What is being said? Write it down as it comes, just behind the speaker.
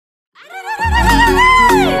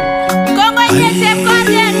Amen.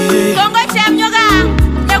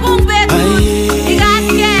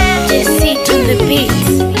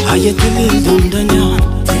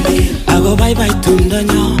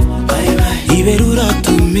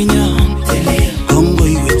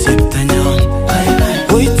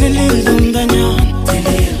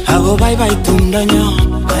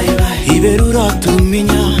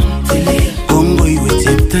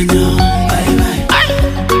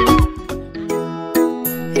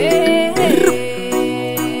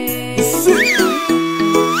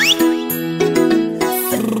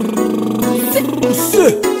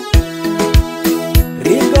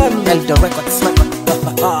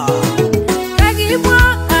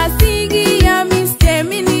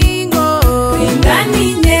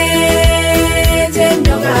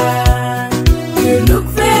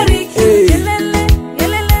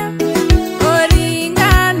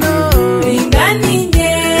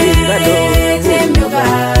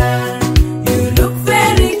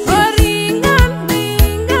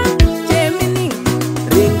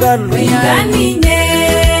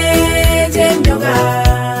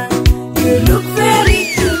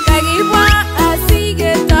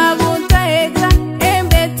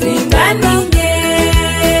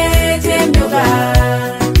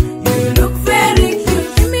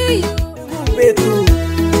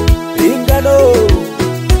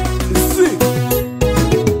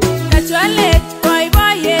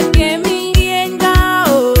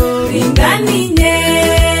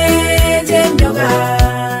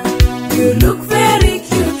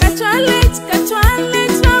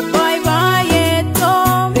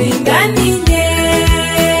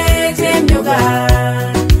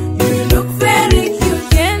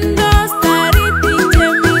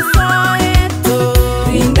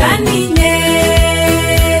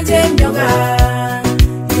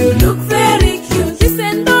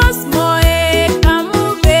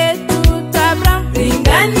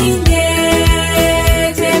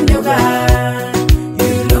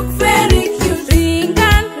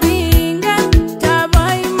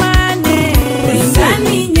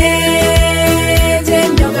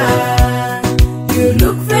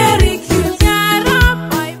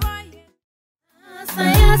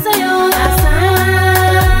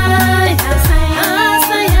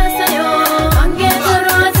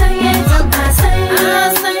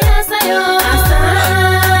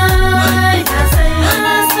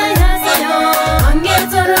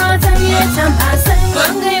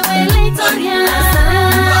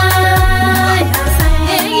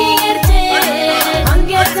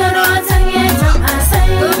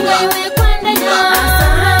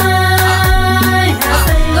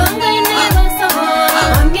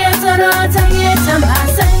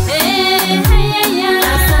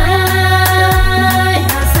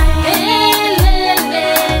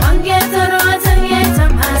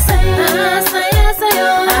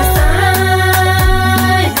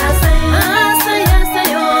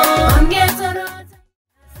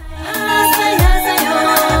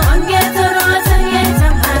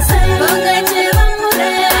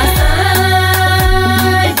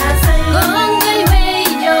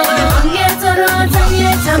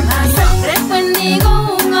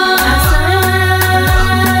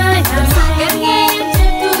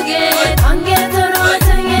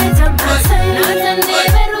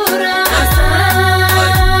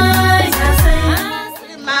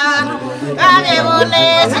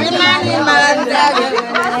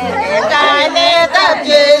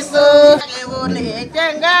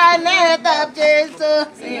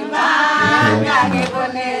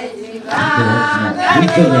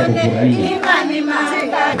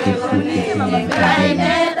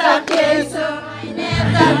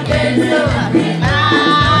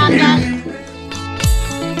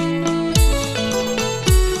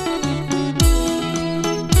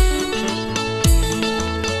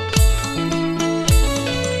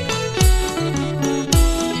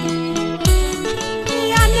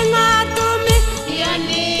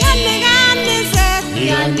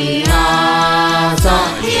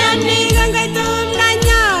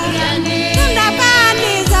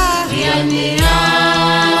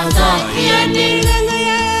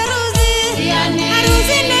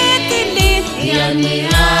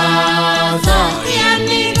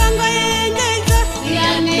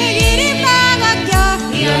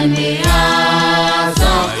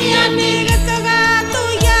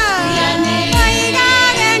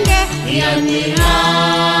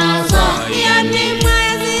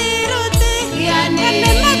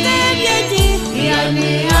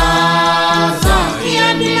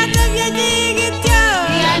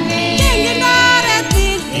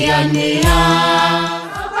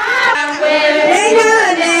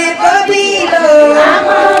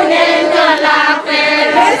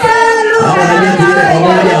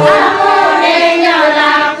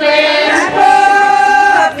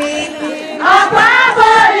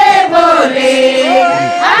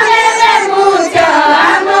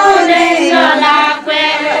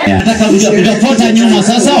 Utafuata nyuma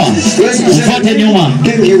sasa. Ufuate nyuma.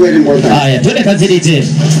 Haya, twende kazi DJ.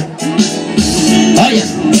 Haya.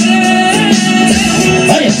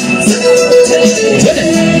 Haya. Twende.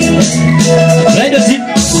 Right on it.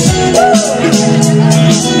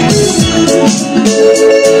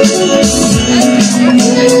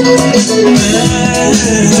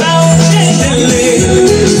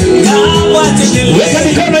 Weka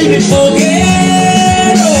mikono hivi.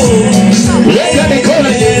 Weka mikono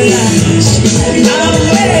hivi.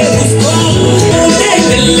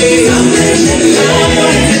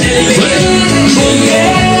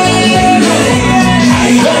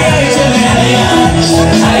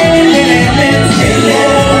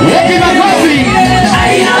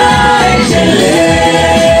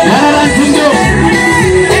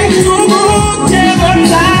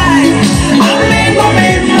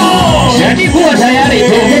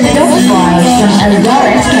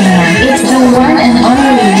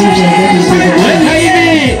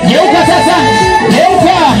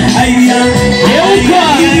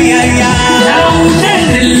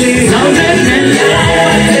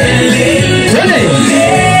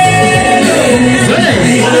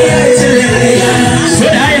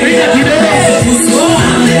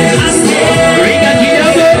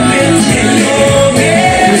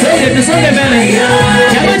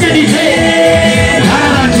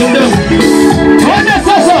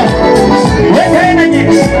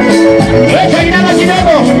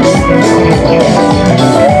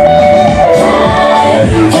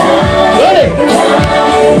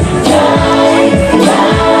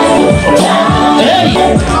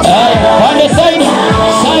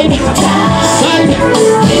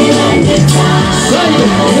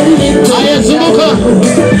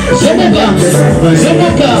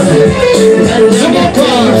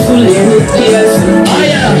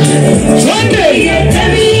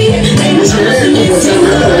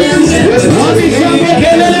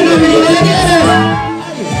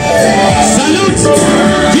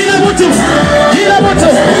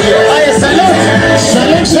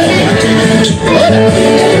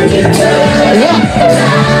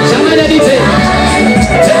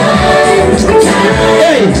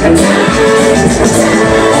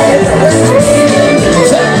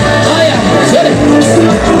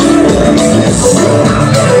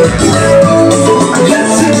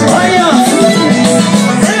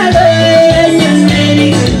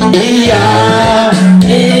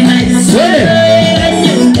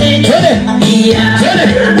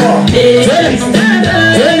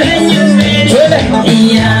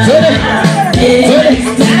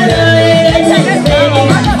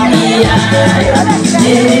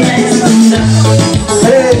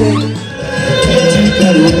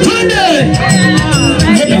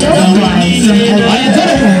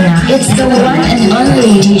 It's the one and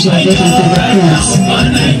only DJ Vicky to the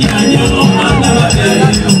Prince.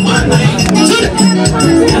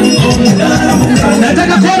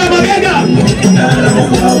 Nataka kuona mabega.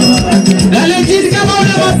 Na legit kama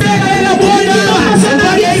una mabega ila bwana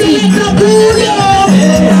safari hii kabuyo.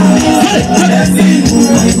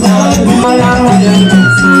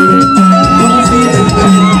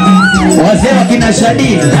 Wazee wa kina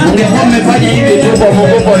Shadi, ungekuwa mmefanya hivi tu kwa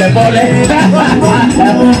Mungu pole pole.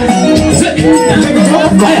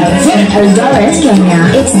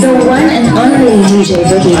 It's the one and only DJ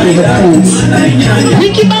Vicky to the Prince.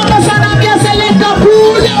 Wiki mama sana pia seleka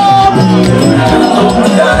pulo.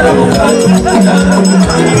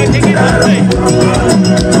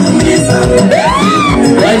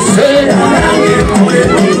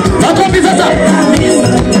 Makofi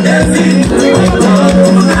sasa.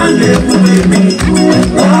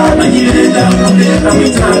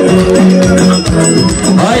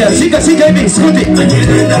 Haya, shika hivi skuti.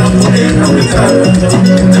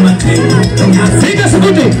 Shika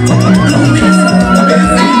skuti.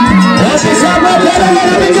 Wasisaba para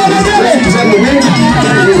mikono mbele.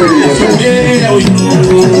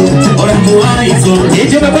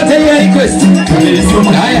 Hicho umepata hiyo request.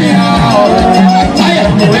 Haya,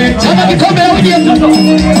 chama kikombe uje mtoto.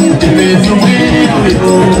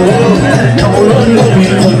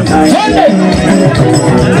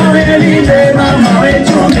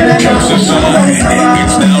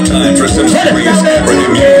 It's now time for some serious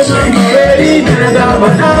African music.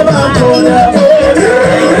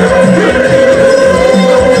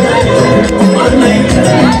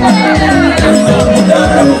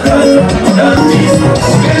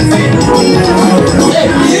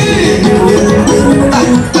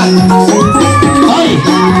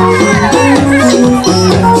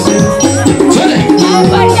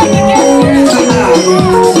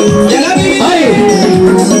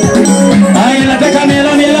 Nataka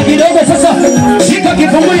miela kidogo sasa. Shika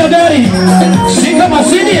kifunguo gari.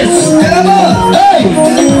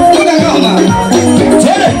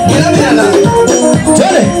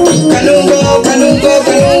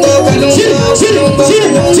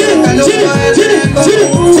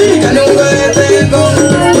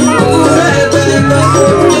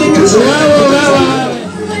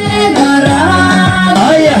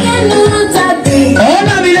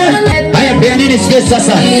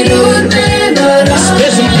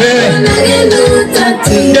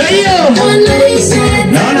 Ndio hiyo.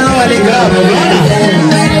 Naona wale grab, unaona?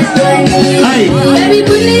 Ai.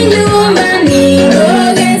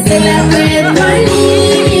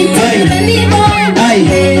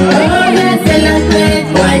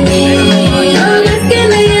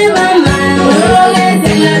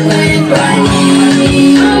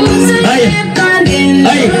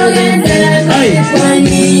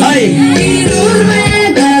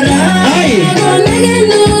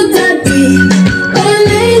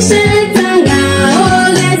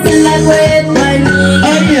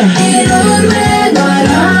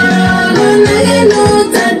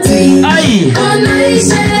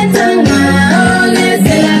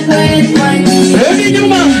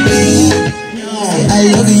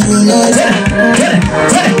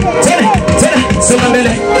 Soma mbele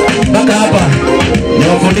mpaka hapa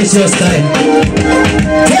niwafundishe hiyo style.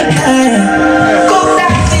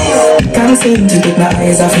 Can't seem to take my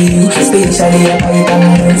eyes off you, especially up how you can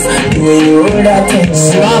move. The way you roll that thing.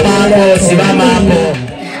 Simama hapo.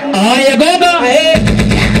 AYEBO.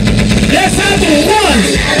 Let's have it.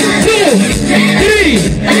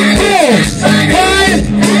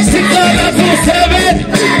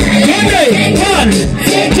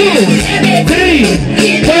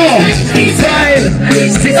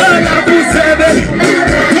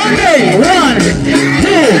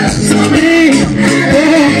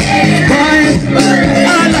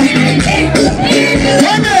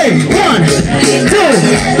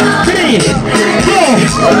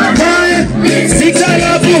 6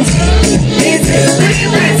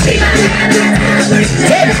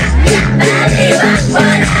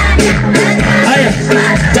 Haya,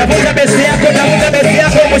 tafuta besi yako,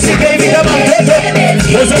 mshike hivi kama mtoto,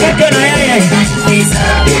 uzunguke na yeye.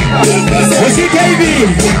 Mshike hivi.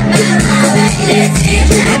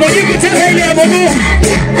 Amoni kucheza ile ya Mungu.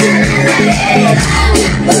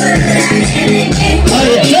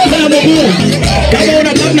 Haya, cheza ya Mungu. Kama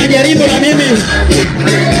unataka najaribu na mimi.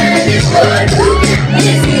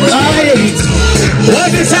 Haya.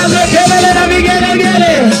 Wapi sasa kelele na vigele.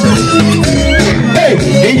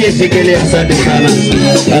 Nije sikele, asante sana.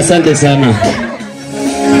 Asante sana.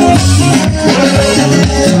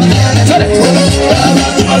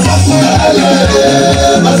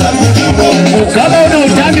 Kama una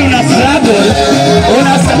utami una struggle,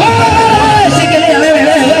 sikelea wewe.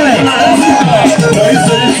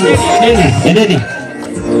 Nini?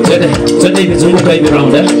 Twende hivi, zunguka hivi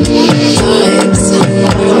round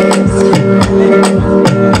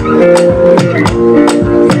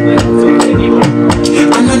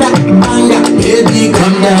Baby,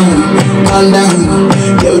 calm down.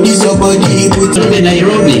 Yo, this your body, put on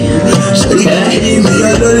Nairobi.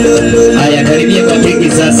 Haya, karibia kwa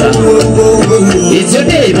keki sasa. It's your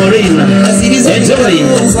day, Maureen.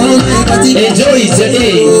 Enjoy, it's your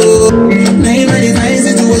day.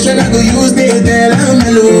 Situation I go use the tell I'm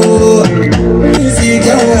mellow. See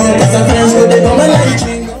girl, cause I'm friends with them, I'm like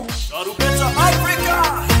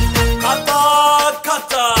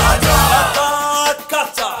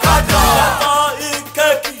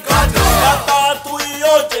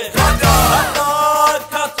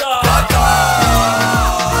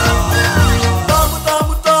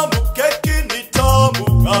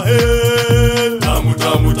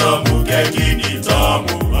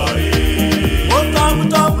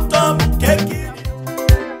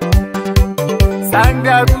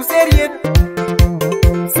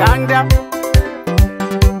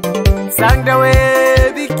Sangda we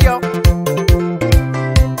bikyo.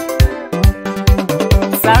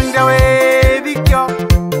 Sangda we bikyo.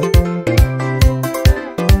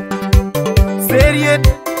 Seriet.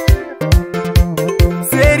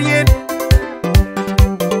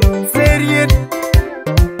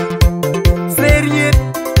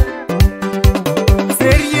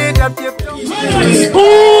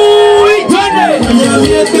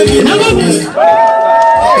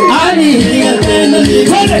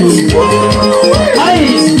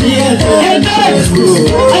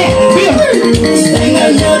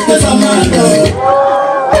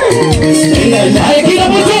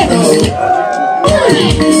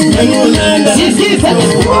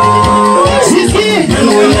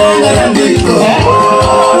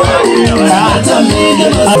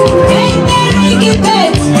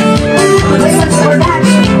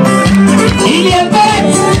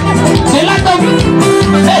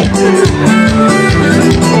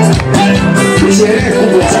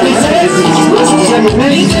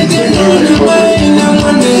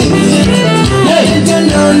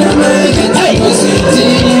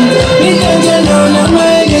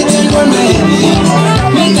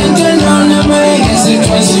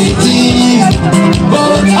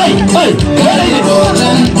 Hey!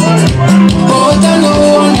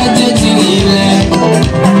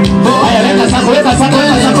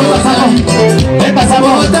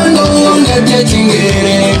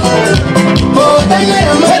 mangere. Oh, tana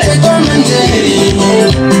ya mate kwa manjeri.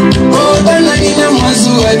 Oh, tana ina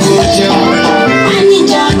mazu ajoja. Ani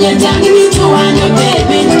jage jage mito wanyo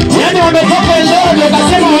baby. Yani wametoka ndogo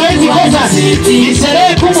wakasema hawezi kosa. Ni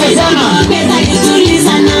sherehe kubwa sana. Pesa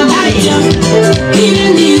kituliza na bajo. Kile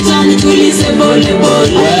ndicho nitulize pole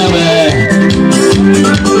pole. Wewe.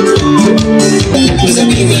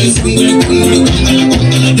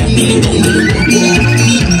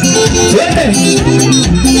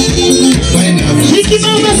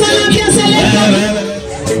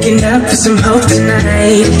 Looking up for some hope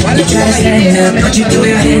tonight. You try to stand up, but you throw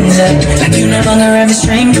your hands up like you no longer have the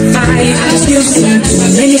strength to fight. You've seen too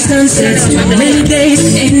many sunsets, too many days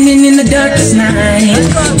ending in the darkest night.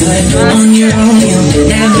 But on your own, you'll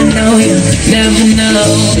never know, If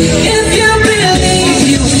you believe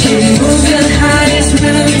you can move the highest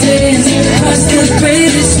mountains, cross the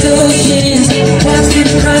greatest oceans, walk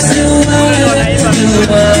across the water.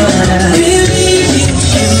 Believe you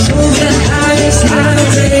can move the highest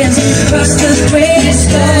mountains, cross the greatest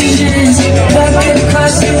oceans, walk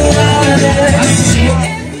across the water.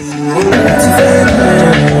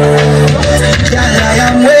 I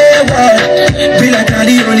am wayward, feel like I'm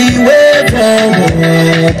the only way forward.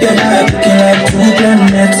 You're not looking like two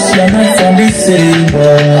planets, you're not from the same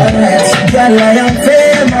world. Girl, I am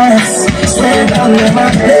famous, swear down on my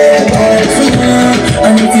playboy too.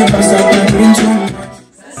 And if you pass up the green too.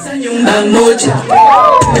 Nyumba moja,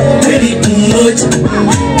 mwili mmoja,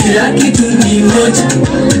 kila kitu ni moja.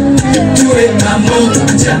 Tuwe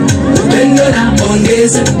pamoja, upendo na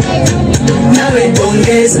ongeza, nawe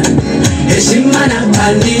ongeza, heshima na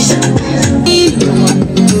pandisha.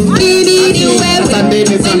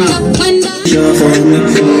 Asanteni sana. Sure for me,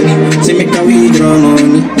 see me can withdraw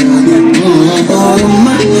money.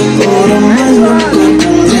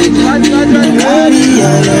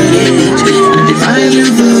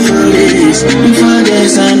 Before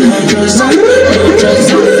this, I know trust.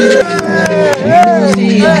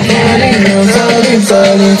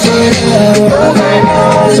 Falling for you.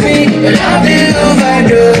 Overdose me, love you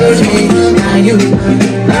overdose me. Now you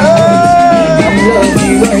love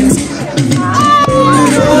you right.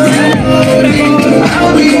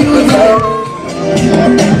 I'll be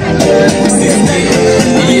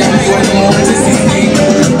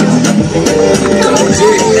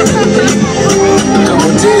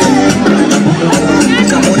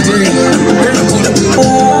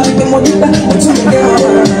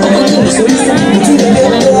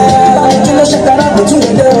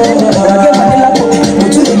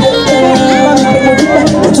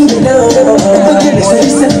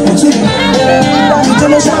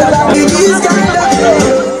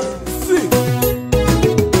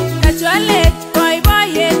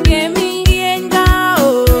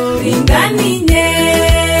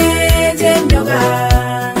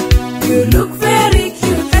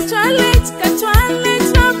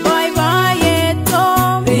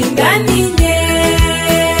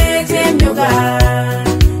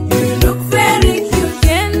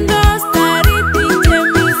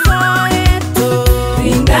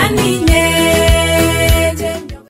Ringani